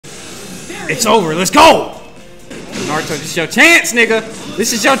It's over. Let's go. Naruto, this is your chance, nigga.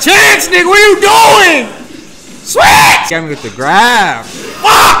 This is your chance, nigga. What are you doing? Switch! Got me with the grab.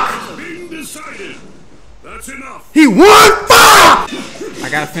 Fuck! Being decided. That's enough. He won. Fuck! I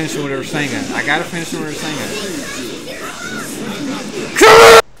gotta finish him with her saying it. I gotta finish him with her saying it.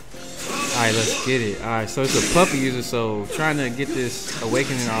 Alright, let's get it. Alright, so it's a puppy user, so trying to get this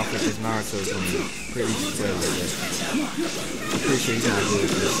awakening off with this Naruto is gonna be pretty spread like that. I'm pretty sure he's not good at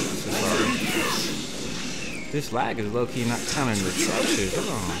this. This lag is low-key not kind of atrocious. Hold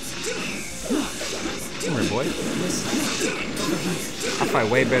on. Come here, boy. I fight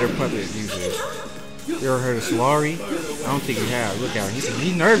way better puppet users. You ever heard of Solari? I don't think you have. Look out.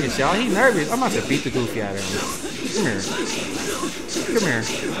 He's nervous, y'all. He's nervous. I'm about to beat the goofy out of him. Come here. Come here.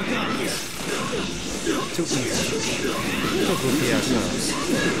 Too easy. So goofy ass up.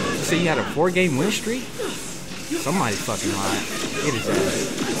 You say you had a 4-game win streak? Somebody fucking lied. Get his ass.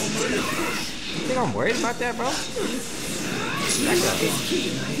 You think I'm worried about that, bro?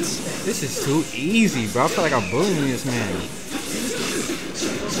 This is too easy, bro. I feel like I'm bullying this man.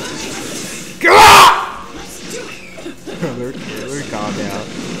 Get up! Let me calm down.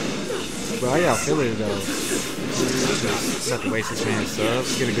 Bro, how y'all feeling though? Just have to waste this man's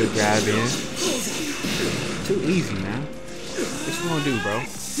subs. Get a good grab in. Too easy, man. What you gonna do, bro?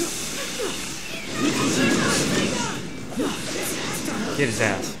 Get his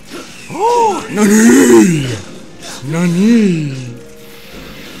ass. Oh! Nani! Nani!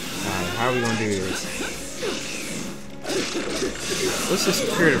 Alright, how are we gonna do this? Let's just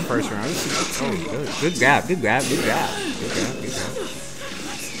secure the first round. Oh, good. Good grab, good grab, good grab. Good grab, good grab.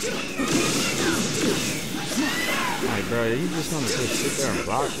 Alright, bro, you just gonna just sit there and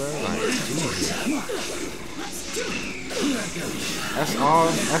block, bro? Like, Jesus. That's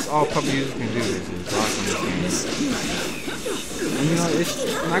all puppy users can do is just block in this game. And you know, it's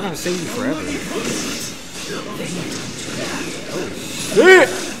not gonna save you forever. Oh shit!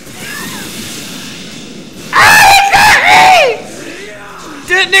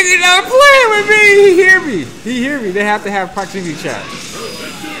 That nigga not playing with me! He hear me! He hear me! They have to have proximity chat.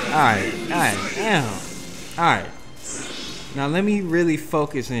 Alright, alright, damn. Alright. Now let me really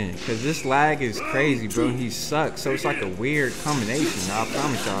focus in, cause this lag is crazy, bro. He sucks, so it's like a weird combination. I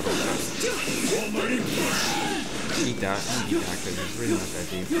promise y'all don't know. Eat that, I'm gonna eat that, cause it's really not that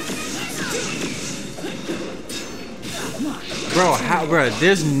deep. Bro, how, bro?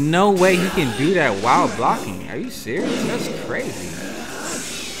 There's no way he can do that while blocking. Are you serious? That's crazy.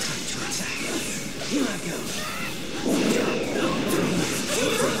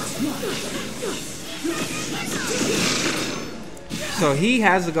 So he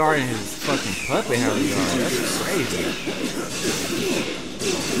has the guard and his fucking puppet has the guard. That's crazy.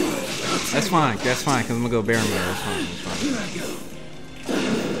 That's fine, cause I'm gonna go Baryon. That's fine, that's fine.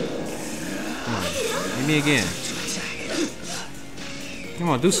 Come on, hit me again. Come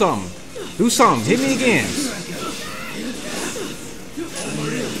on, do something. Do something, hit me again.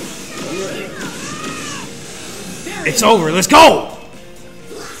 It's over, let's go!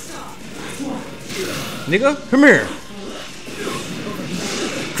 Nigga, come here.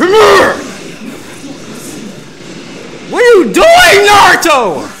 Come here! What are you doing,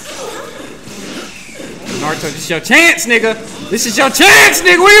 Naruto? Naruto, this is your chance, nigga. This is your chance,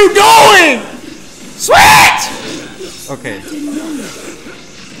 nigga. What are you doing? Switch! Okay.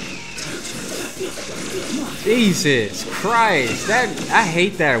 Jesus Christ. I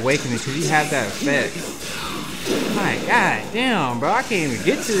hate that awakening because you have that effect. My god damn, bro. I can't even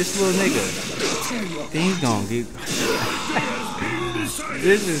get to this little nigga. Then he's gonna get...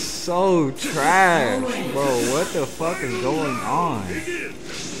 This is so trash, bro. What the fuck is going on?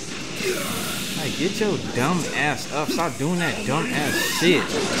 Like, get your dumb ass up. Stop doing that dumb ass shit.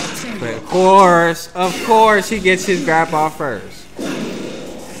 But of course, he gets his grab off first.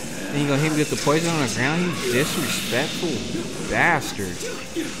 Then you gonna hit me with the poison on the ground, you disrespectful bastard.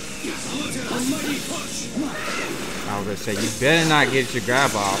 I was gonna say, you better not get your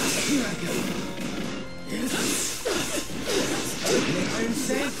grab off.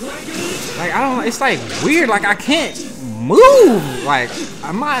 Like, I don't, it's like weird, like I can't move. Like,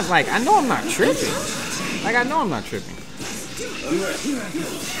 I know I'm not tripping. Like, I know I'm not tripping.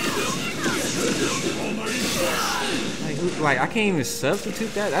 Like I can't even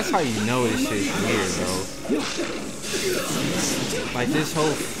substitute that. That's how you know this shit's weird, bro. Like, this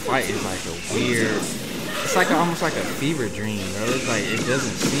whole fight is like a weird, it's like almost like a fever dream, bro. It's like, it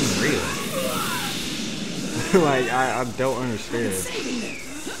doesn't seem real. Like, I don't understand.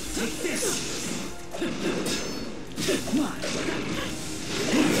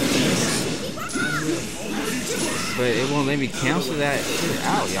 But it won't let me cancel that shit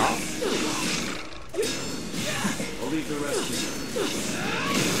out, y'all.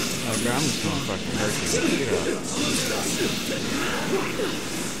 Oh, bro, I'm just gonna fucking hurt you. Get up.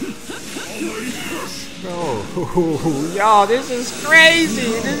 Bro, y'all, this is crazy.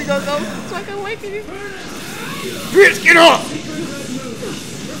 This is gonna go fucking awakening. Bitch, get up!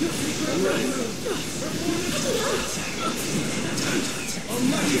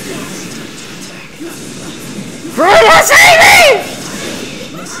 Bruno, save me!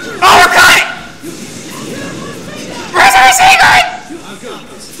 Overcut! Where's our secret?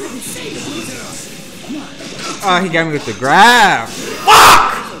 Oh, he got me with the grab.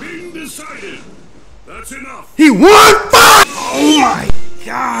 Fuck! Being decided. That's enough. He won! Fuck! Oh my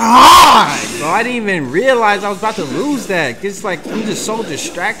god! Bro, I didn't even realize I was about to lose that. It's like I'm just so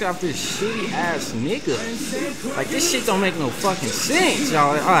distracted off this shitty ass nigga. Like this shit don't make no fucking sense,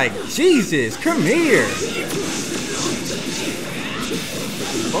 y'all. Like, Jesus, come here.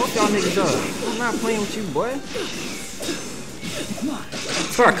 Both y'all niggas up. I'm not playing with you, boy.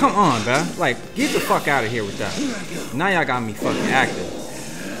 Bro, come on, bro. Like, get the fuck out of here with that. Now y'all got me fucking active.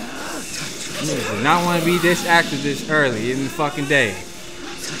 Niggas do not want to be this active this early in the fucking day.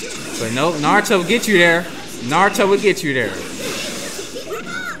 But nope, Naruto will get you there. Naruto will get you there.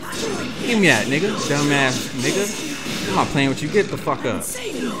 Give me that, nigga. Dumbass nigga. I'm not playing with you. Get the fuck up.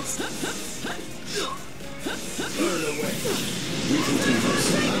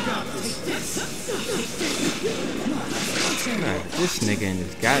 Right, this nigga in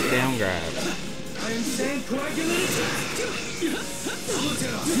this goddamn grab.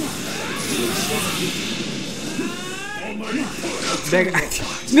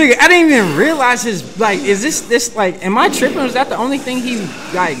 Nigga, I didn't even realize his, like, is this like, am I tripping? Or is that the only thing he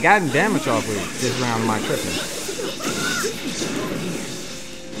like gotten damage off with this round? Am I tripping?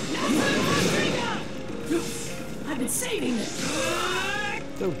 I've been saving it.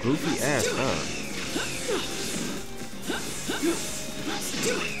 So goofy ass up.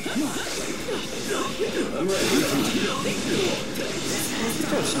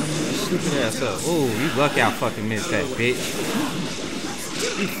 Stupid ass up. Ooh, you lucky I fucking missed that, bitch.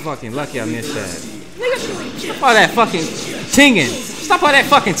 You fucking lucky I missed that. Nigga, stop all that fucking tinging. Stop all that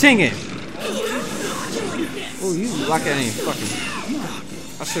fucking tinging. Ooh, you lucky I ain't fucking.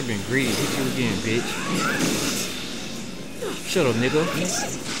 I should have been greedy. Hit you again, bitch. Shut up, nigga.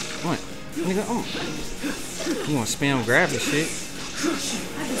 What? Nigga, you wanna spam grab this shit?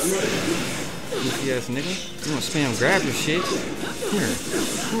 Goofy ass nigga. You wanna spam grab this shit? Come here.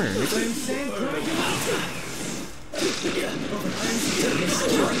 Come here, nigga.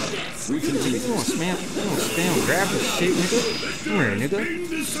 You wanna spam grab this shit, nigga? Come here,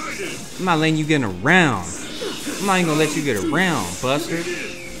 nigga. I'm not letting you get around. I'm not even gonna let you get around, buster.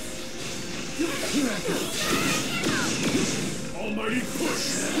 Almighty push.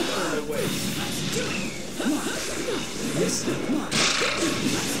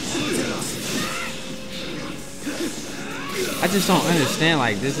 I just don't understand,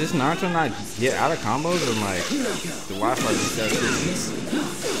 like, does this Naruto not get out of combos, or like the Wi-Fi just does this?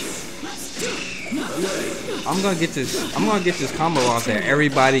 I'm gonna get this combo off there.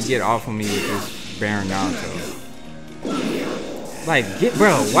 Everybody get off of me with this Baron Naruto. Like,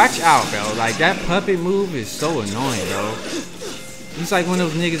 bro, watch out, bro. Like, that puppet move is so annoying, bro. He's like one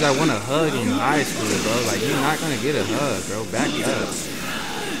of those niggas I want to hug in high school, bro. Like, you're not gonna get a hug, bro. Back up.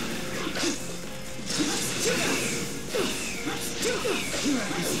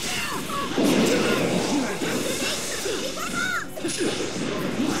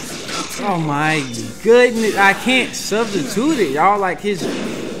 Oh my goodness, I can't substitute it, y'all. Like, it's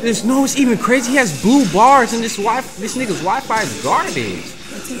even crazy. He has blue bars, and this nigga's Wi-Fi is garbage.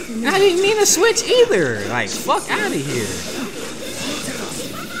 And I didn't mean to switch either. Like, fuck out of here.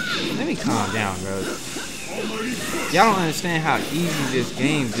 Let me calm down, bro. Y'all don't understand how easy this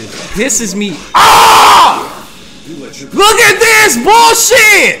game just pisses me off. Look at this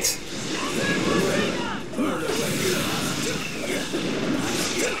bullshit.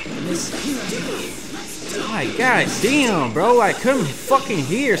 Like, god damn, bro. Like, come fucking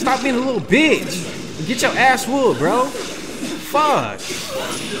here. Stop being a little bitch. Get your ass whooped, bro. Fuck.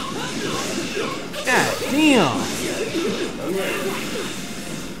 God damn.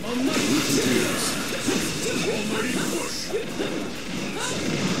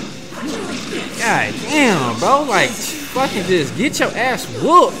 God damn, bro. Like, fucking just get your ass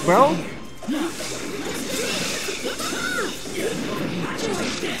whooped, bro.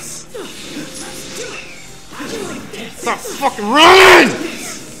 Stop fucking running!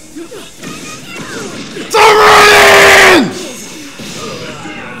 Stop running!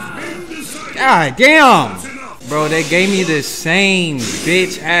 God damn. Bro, they gave me the same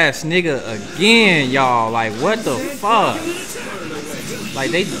bitch ass nigga again, y'all. Like, what the fuck?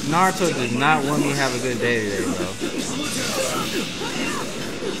 Like, Naruto does not want me to have a good day today, bro.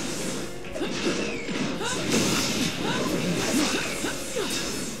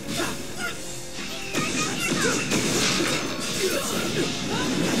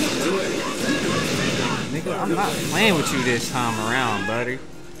 Nigga, I'm not playing with you this time around, buddy.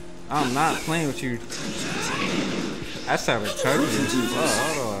 I'm not playing with you. That's how retarded as fuck.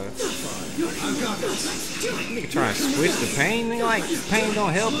 Hold on. Nigga trying to switch the pain. Nigga, like, pain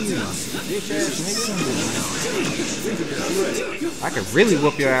don't help you. Bitch ass nigga. I could really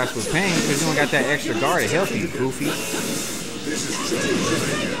whoop your ass with pain because you don't got that extra guard to help you, goofy.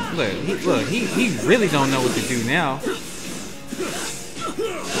 Look, he really don't know what to do now.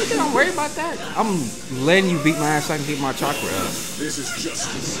 Don't worry about that. I'm letting you beat my ass so I can get my chakra up. This is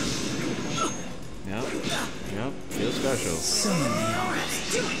justice. Yep. Feel special.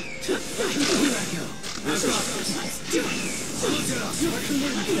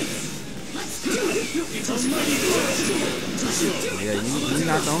 Yeah, you're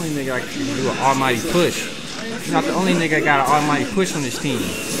not the only nigga that can do an almighty push. You're not the only nigga that got an almighty push on this team.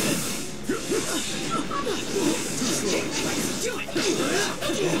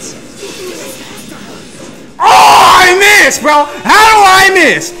 Oh, I missed, bro. How do I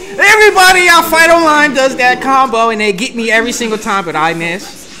miss? Everybody I fight online does that combo and they get me every single time, but I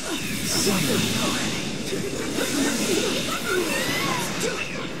miss.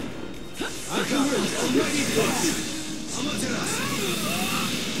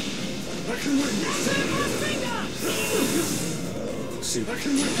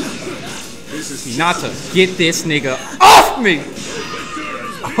 Hinata, get this nigga off me!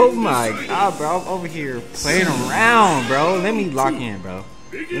 Oh my god, bro. I'm over here playing around, bro. Let me lock in, bro.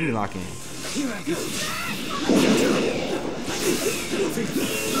 Let me lock in.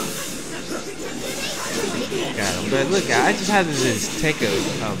 Got him. But look, I just had to just take a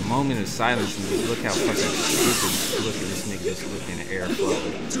moment of silence and just look how fucking stupid look at this nigga just look in the air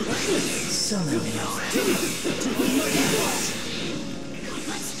floating.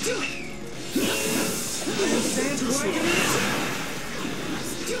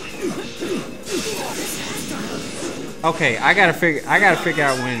 Okay, I gotta figure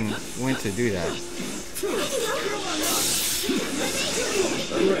out when to do that.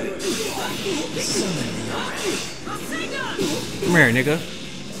 Come here, nigga.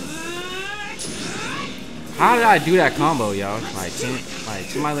 How did I do that combo, y'all? Like,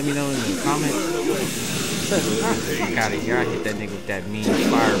 somebody let me know in the comments. Fuck out of here! I hit that nigga with that mean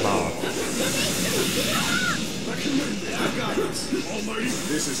fireball.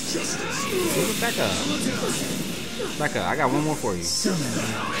 This is justice. Back up. Back up. I got one more for you.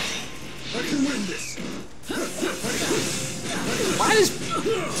 I can win this.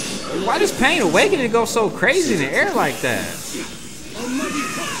 Why does Pain Awakening go so crazy in the air like that?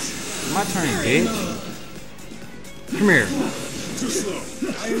 My turn, bitch. Come here. Too slow.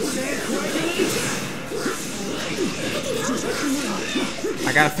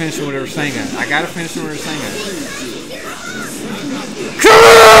 I gotta finish him with a Rasengan.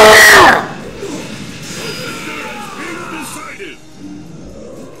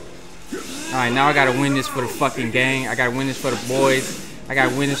 Alright, now I gotta win this for the fucking gang. I gotta win this for the boys. I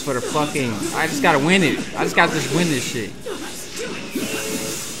gotta win this for the fucking... I just gotta win it. I just gotta win this shit.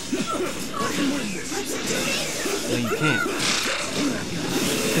 No, you can't.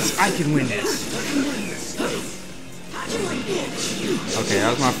 Because I can win this. Okay, that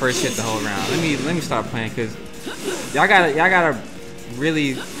was my first hit the whole round. Let me stop playing because y'all gotta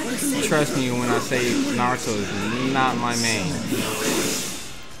really trust me when I say Naruto is not my main.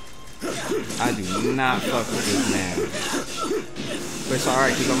 I do not fuck with this man. But it's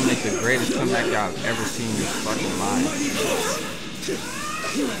alright because I'm gonna make the greatest comeback y'all have ever seen in this fucking life.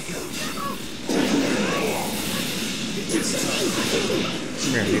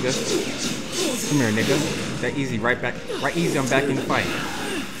 Come here, nigga. Come here, nigga. That easy, right easy, I'm back in the fight.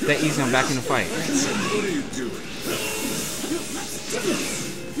 That easy, I'm back in the fight. What are you doing?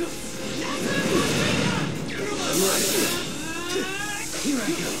 Here I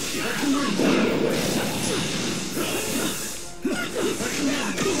go.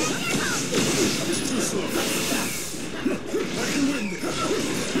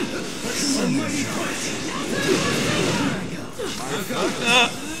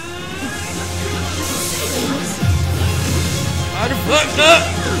 How the fuck up?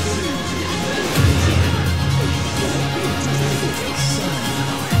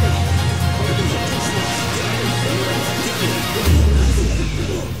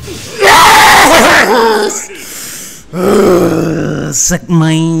 Yeah! Suck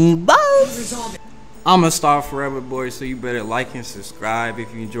my balls. I'm a star forever, boy, so you better like and subscribe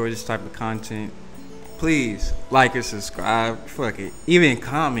if you enjoy this type of content. Please like and subscribe. Fuck it. Even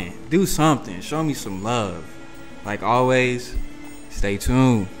comment. Do something. Show me some love. Like always, stay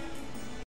tuned.